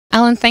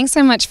Allan, thanks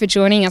so much for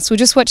joining us. We're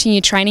just watching you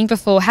training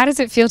before. How does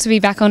it feel to be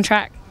back on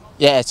track?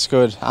 Yeah, it's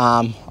good.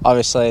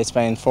 Obviously, it's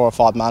been 4 or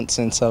 5 months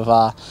since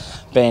I've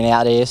been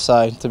out here,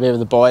 so to be with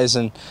the boys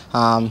and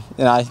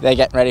they're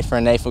getting ready for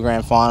a NEAFL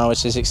Grand Final,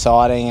 which is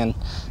exciting, and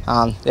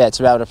to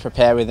be able to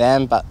prepare with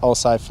them, but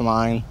also for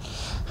my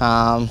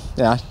own,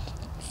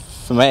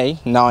 for me,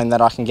 knowing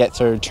that I can get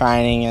through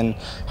training and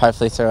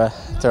hopefully through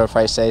a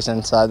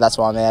pre-season. So that's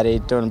why I'm out here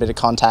doing a bit of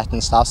contact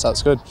and stuff. So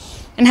it's good.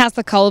 And how's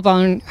the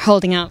collarbone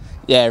holding up?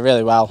 Yeah,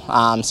 really well.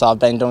 So I've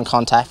been doing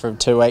contact for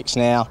 2 weeks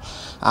now.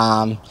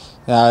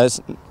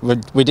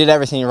 We did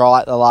everything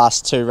right the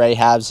last 2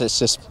 rehabs. It's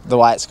just the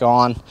way it's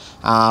gone.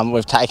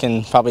 We've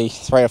taken probably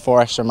 3 or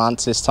 4 extra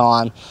months this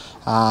time,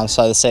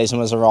 so the season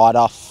was a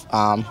write-off.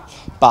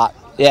 But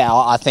yeah,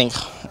 I think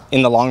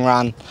in the long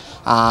run,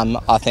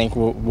 I think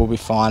we'll be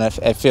fine.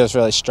 It feels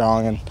really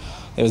strong, and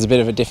it was a bit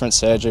of a different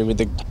surgery with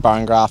the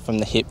bone graft from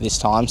the hip this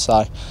time.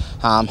 So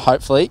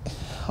hopefully,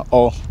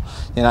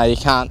 you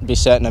can't be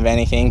certain of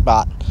anything,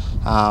 but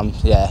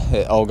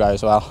it all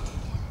goes well.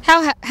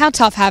 How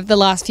tough have the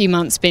last few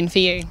months been for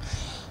you?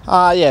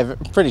 Yeah,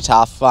 pretty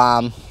tough.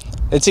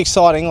 It's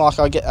exciting. Like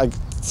I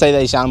see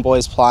these young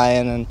boys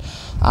playing,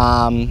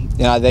 and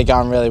they're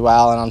going really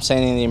well, and I'm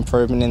seeing the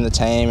improvement in the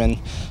team, and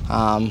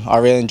I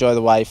really enjoy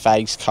the way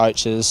Fags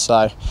coaches.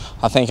 So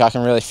I think I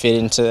can really fit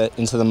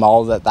into the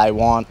mould that they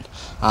want.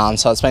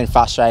 So it's been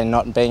frustrating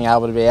not being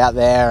able to be out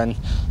there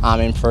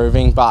and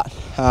improving, but.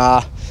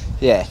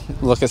 Yeah,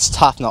 look, it's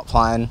tough not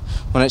playing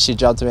when it's your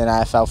job to be an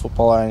AFL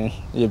footballer and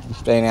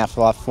you've been out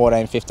for like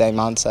 14, 15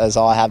 months, as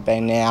I have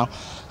been now.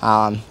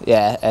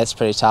 It's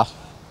pretty tough.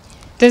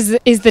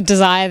 Is the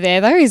desire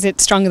there though? Is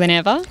it stronger than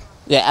ever?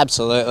 Yeah,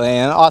 absolutely,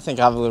 and I think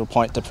I have a little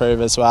point to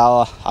prove as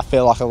well. I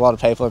feel like a lot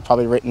of people have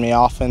probably written me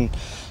off, and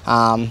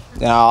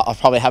I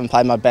probably haven't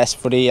played my best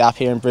footy up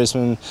here in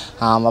Brisbane.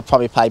 I've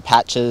probably played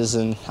patches,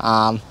 and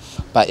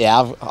but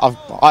yeah,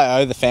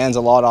 I owe the fans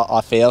a lot,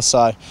 I feel.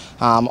 So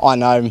I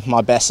know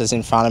my best is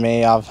in front of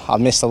me.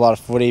 I've missed a lot of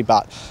footy,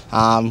 but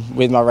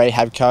with my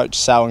rehab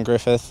coach, Allan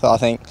Christensen, I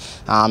think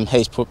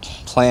he's put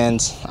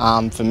plans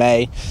for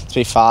me to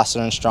be faster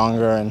and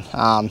stronger, and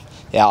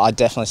I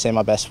definitely see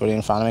my best footy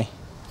in front of me.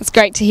 It's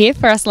great to hear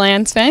for us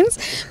Lions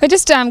fans. But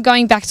just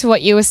going back to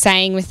what you were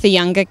saying with the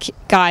younger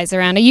guys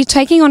around, are you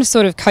taking on a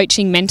sort of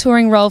coaching,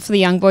 mentoring role for the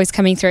young boys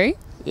coming through?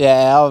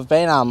 Yeah, I've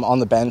been on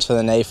the bench for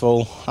the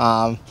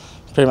NEAFL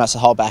pretty much the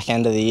whole back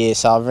end of the year,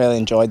 so I've really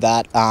enjoyed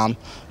that. I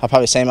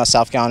probably see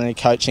myself going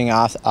into coaching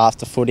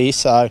after footy,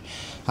 so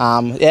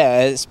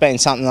it's been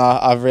something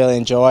that I've really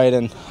enjoyed,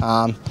 and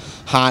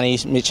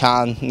Mitch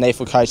Hahn,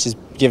 NEAFL coach, has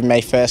given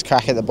me first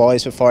crack at the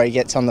boys before he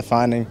gets on the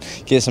phone and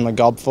gives them a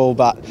gobful,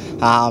 but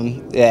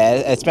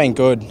it's been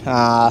good.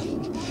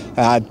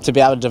 To be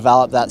able to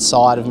develop that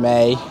side of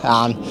me,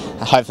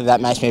 hopefully that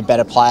makes me a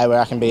better player where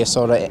I can be a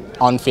sort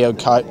of on-field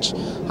coach,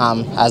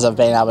 as I've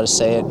been able to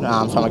see it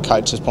from a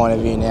coach's point of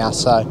view now.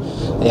 So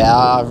yeah,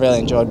 I've really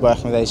enjoyed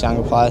working with these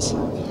younger players.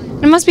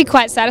 It must be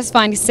quite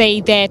satisfying to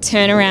see their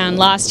turnaround.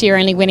 Last year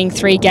only winning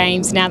 3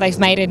 games, now they've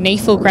made a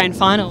NEAFL Grand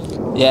Final.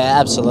 Yeah,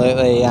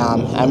 absolutely,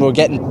 and we were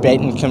getting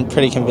beaten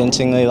pretty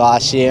convincingly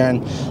last year,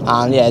 and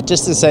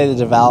just to see the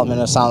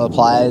development of some of the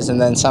players, and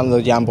then some of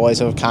the young boys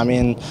who have come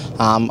in,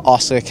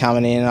 Oscar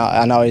coming in,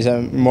 I know he's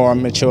a more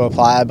mature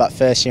player, but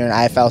first year in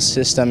AFL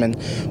system and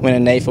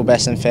winning NEAFL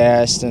best and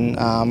fairest, and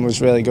was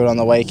really good on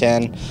the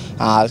weekend.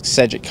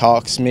 Cedric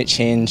Cox, Mitch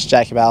Hinge,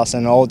 Jacob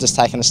Allison, all just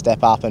taking a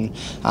step up and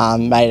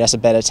made us a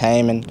better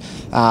team, and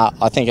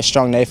I think a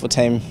strong NEAFL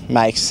team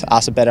makes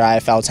us a better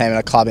AFL team and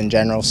a club in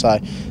general. So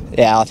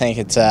yeah, I think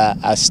it's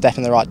a step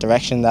in the right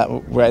direction that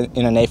we're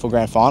in a NEAFL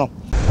Grand Final.